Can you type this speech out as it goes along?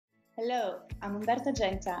Hello, I'm Umberta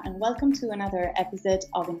Genta and welcome to another episode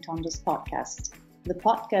of Intondo's podcast, the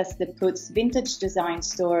podcast that puts vintage design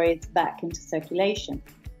stories back into circulation.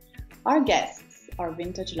 Our guests are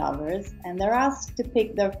vintage lovers and they're asked to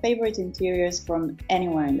pick their favorite interiors from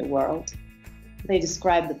anywhere in the world. They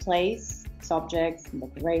describe the place, its objects, and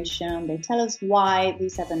decoration. They tell us why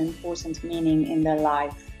these have an important meaning in their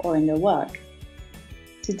life or in their work.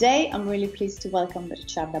 Today, I'm really pleased to welcome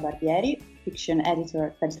Ricciarda Barbieri, fiction editor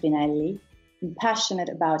at Feltrinelli, and passionate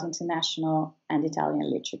about international and Italian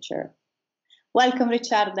literature. Welcome,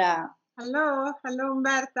 Ricciarda. Hello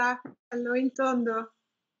Umberta, hello Intondo.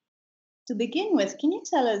 To begin with, can you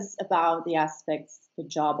tell us about the aspects the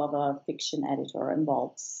job of a fiction editor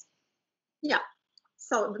involves? Yeah,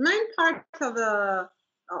 so the main part of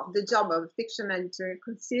the job of a fiction editor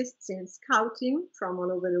consists in scouting from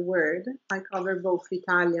all over the world. I cover both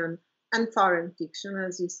Italian and foreign fiction,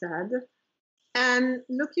 as you said, and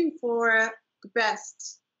looking for the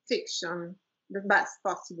best fiction, the best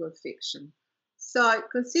possible fiction. So it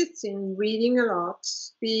consists in reading a lot,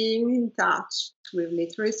 being in touch with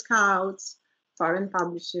literary scouts, foreign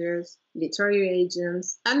publishers, literary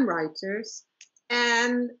agents, and writers,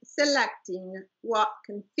 and selecting what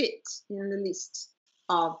can fit in the list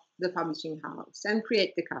of the publishing house and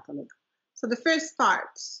create the catalog. So the first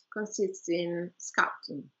part consists in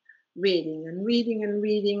scouting, reading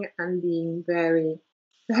and being very,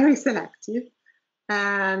 very selective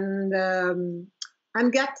and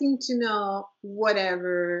getting to know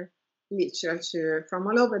whatever literature from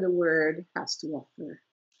all over the world has to offer.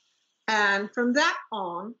 And from that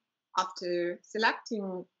on, after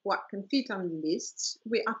selecting what can fit on the list,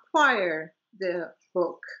 we acquire the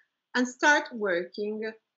book and start working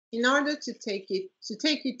in order to take it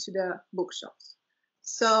to the bookshops.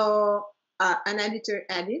 So an editor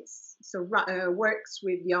edits, so works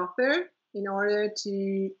with the author in order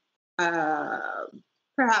to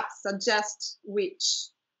perhaps suggest which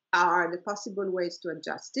are the possible ways to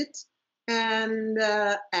adjust it, and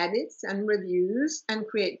edits and reviews and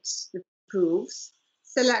creates the proofs,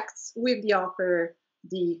 selects with the author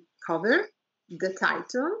the cover, the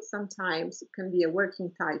title. Sometimes it can be a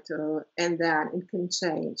working title and then it can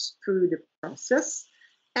change through the process,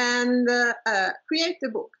 and create the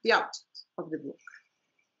book, the object of the book,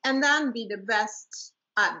 and then be the best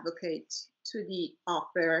advocate to the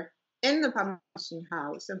author in the publishing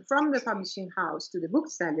house, and from the publishing house to the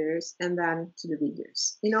booksellers and then to the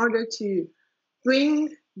readers, in order to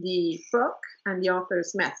bring the book and the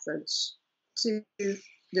author's message to the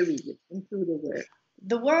reader and through the world.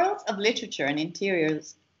 The worlds of literature and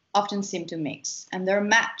interiors often seem to mix, and their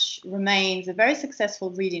match remains a very successful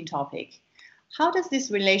reading topic. How does this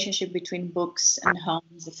relationship between books and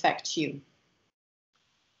homes affect you?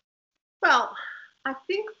 Well, I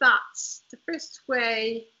think that the first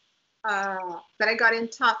way that I got in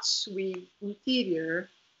touch with interior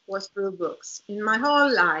was through books. In my whole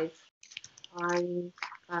life, I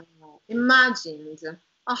imagined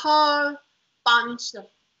a whole bunch of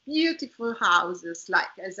beautiful houses, like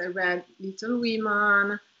as I read Little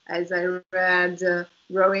Women, as I read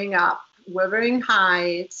Growing Up, Wuthering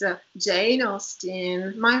Heights, Jane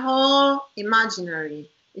Austen. My whole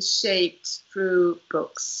imaginary is shaped through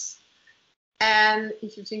books. And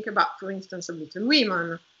if you think about, for instance, of Little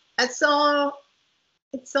Women, it's all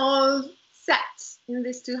set in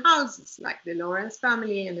these two houses, like the Lawrence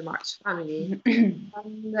family and the March family,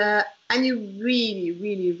 and you really,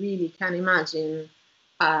 really, really can imagine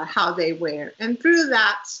how they were. And through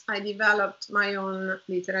that, I developed my own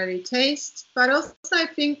literary taste, but also I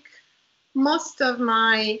think most of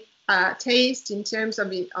my taste in terms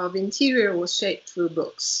of interior was shaped through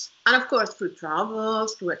books. And of course, through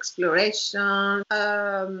travels, through exploration.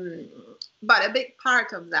 But a big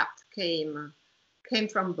part of that came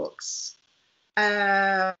from books.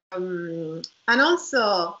 And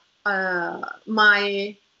also,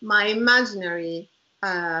 my imaginary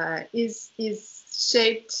is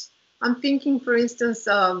shaped. I'm thinking, for instance,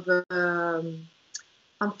 of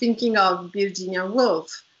Virginia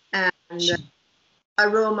Woolf and a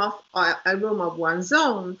room of one's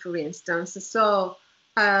own, for instance. So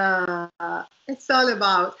it's all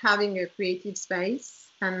about having a creative space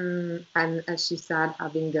and as she said,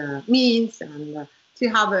 having the means and to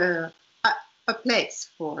have a place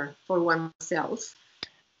for oneself.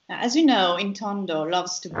 As you know, Intondo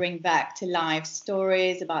loves to bring back to life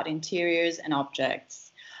stories about interiors and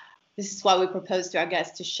objects. This is why we propose to our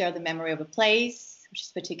guests to share the memory of a place, which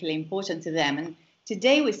is particularly important to them. And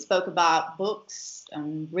today we spoke about books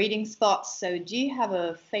and reading spots. So do you have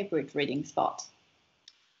a favorite reading spot?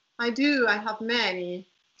 I do. I have many.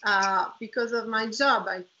 because of my job,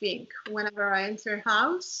 I think. Whenever I enter a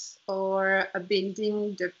house or a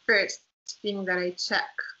building, the first thing that I check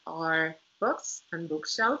are books and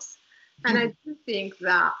bookshelves. And I do think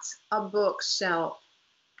that a bookshelf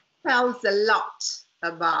tells a lot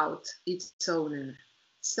about its owner.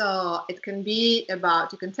 So it can be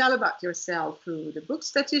about, you can tell about yourself through the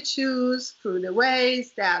books that you choose, through the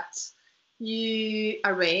ways that you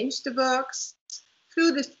arrange the books,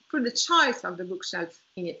 through the choice of the bookshelf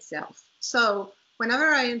in itself. So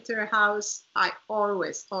whenever I enter a house, I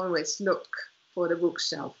always look for the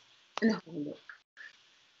bookshelf and have a look.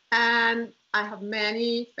 And I have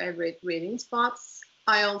many favorite reading spots.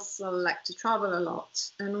 I also like to travel a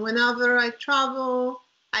lot. And whenever I travel,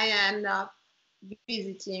 I end up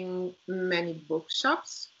visiting many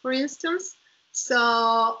bookshops, for instance.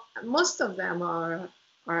 So most of them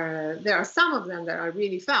there are some of them that are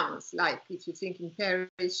really famous, like if you think in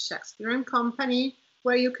Paris, Shakespeare and Company,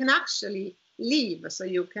 where you can actually live. So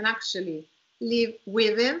you can actually live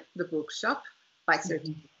within the bookshop by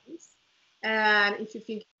certain ways. And if you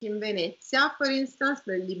think in Venezia, for instance,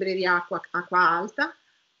 the Libreria Acqua Alta,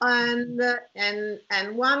 and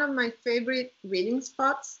one of my favorite reading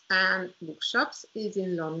spots and bookshops is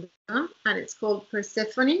in London, and it's called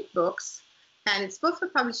Persephone Books, and it's both a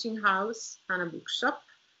publishing house and a bookshop.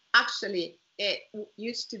 Actually, it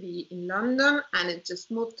used to be in London, and it just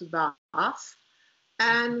moved to Bath.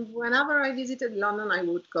 And whenever I visited London, I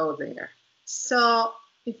would go there. So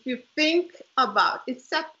if you think about it,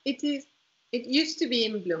 it used to be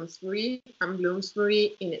in Bloomsbury, and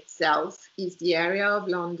Bloomsbury in itself is the area of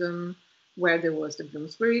London where there was the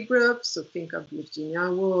Bloomsbury Group. So think of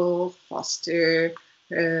Virginia Woolf, Foster,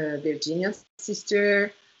 Virginia's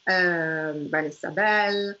sister, Vanessa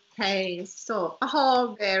Bell, Haynes. So a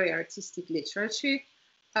whole very artistic literature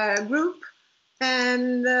group.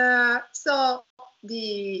 And so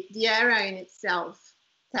the area in itself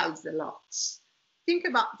tells a lot. Think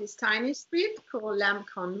about this tiny street called Lamb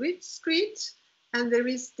Conduit Street, and there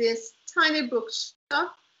is this tiny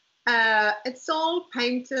bookshop. It's all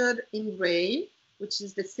painted in gray, which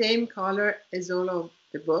is the same color as all of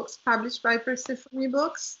the books published by Persephone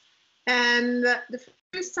Books. And the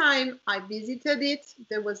first time I visited it,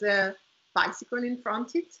 there was a bicycle in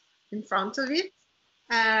front of it,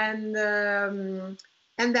 and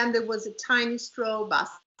then there was a tiny straw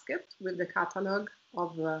basket with the catalog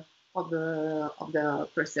of the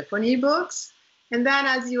Persephone books. And then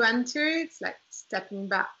as you enter, it's like stepping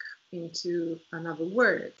back into another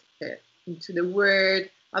word, into the word,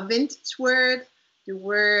 a vintage word, the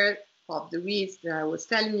word of the reads that I was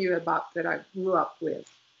telling you about that I grew up with.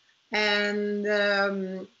 And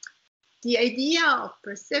the idea of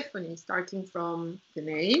Persephone, starting from the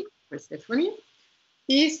name Persephone,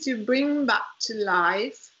 is to bring back to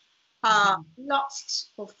life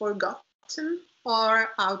lost or forgotten or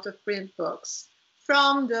out of print books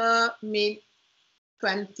from the mid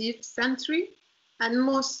 20th century, and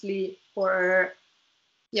mostly, or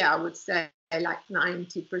I would say like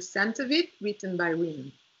 90% of it written by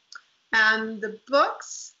women. And the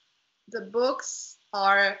books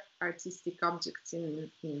are artistic objects in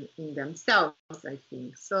themselves, I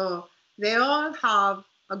think. So they all have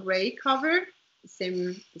a gray cover, the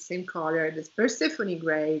same color, this Persephone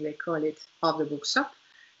gray, they call it, of the bookshop.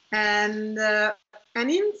 And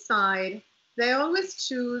inside, they always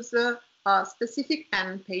choose a specific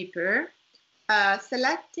pen paper,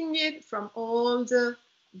 selecting it from all the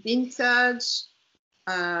vintage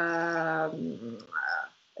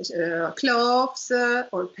cloths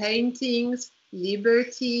or paintings,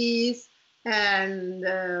 liberties,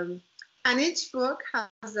 and each book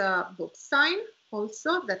has a book sign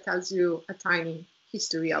also that tells you a tiny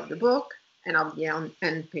history of the book and of the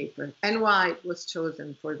end paper and why it was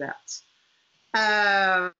chosen for that.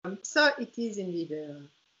 So it is indeed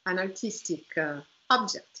an artistic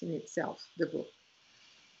object in itself, the book.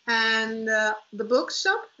 And the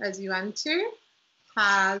bookshop, as you enter,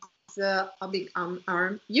 has a big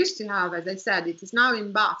arm. Used to have, as I said, it is now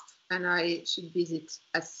in Bath, and I should visit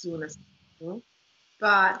as soon as possible.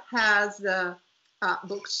 But has a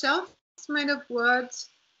bookshelf made of wood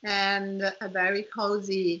and a very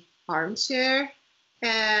cozy armchair.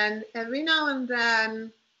 And every now and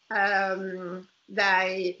then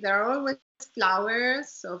there are always flowers.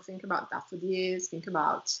 So think about daffodils, think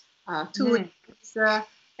about tulips,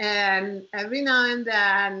 and every now and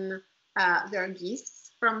then there are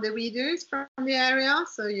gifts from the readers from the area.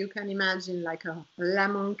 So you can imagine like a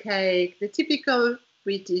lemon cake, the typical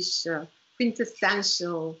British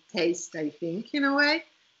quintessential taste, I think, in a way.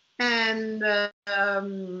 And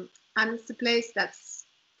it's a place that's,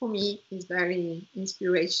 for me, is very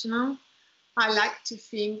inspirational. I like to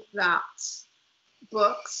think that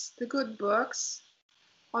books, the good books,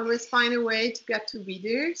 always find a way to get to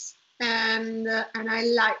readers, and I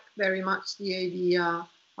like very much the idea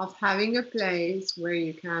of having a place where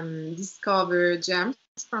you can discover gems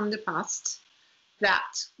from the past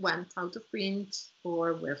that went out of print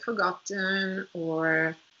or were forgotten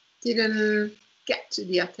or didn't get to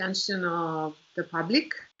the attention of the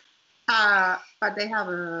public. But they have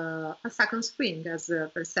a second spring, as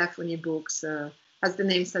Persephone books, as the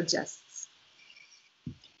name suggests.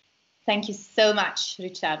 Thank you so much,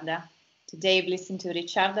 Ricciarda. Today we've listened to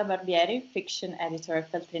Ricciarda Barbieri, fiction editor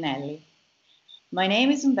at Feltrinelli. My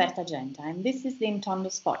name is Umberta Genta, and this is the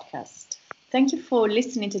Intondos podcast. Thank you for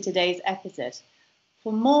listening to today's episode.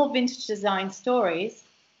 For more vintage design stories,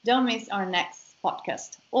 don't miss our next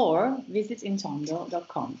podcast or visit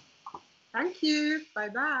intondo.com. Thank you.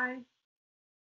 Bye-bye.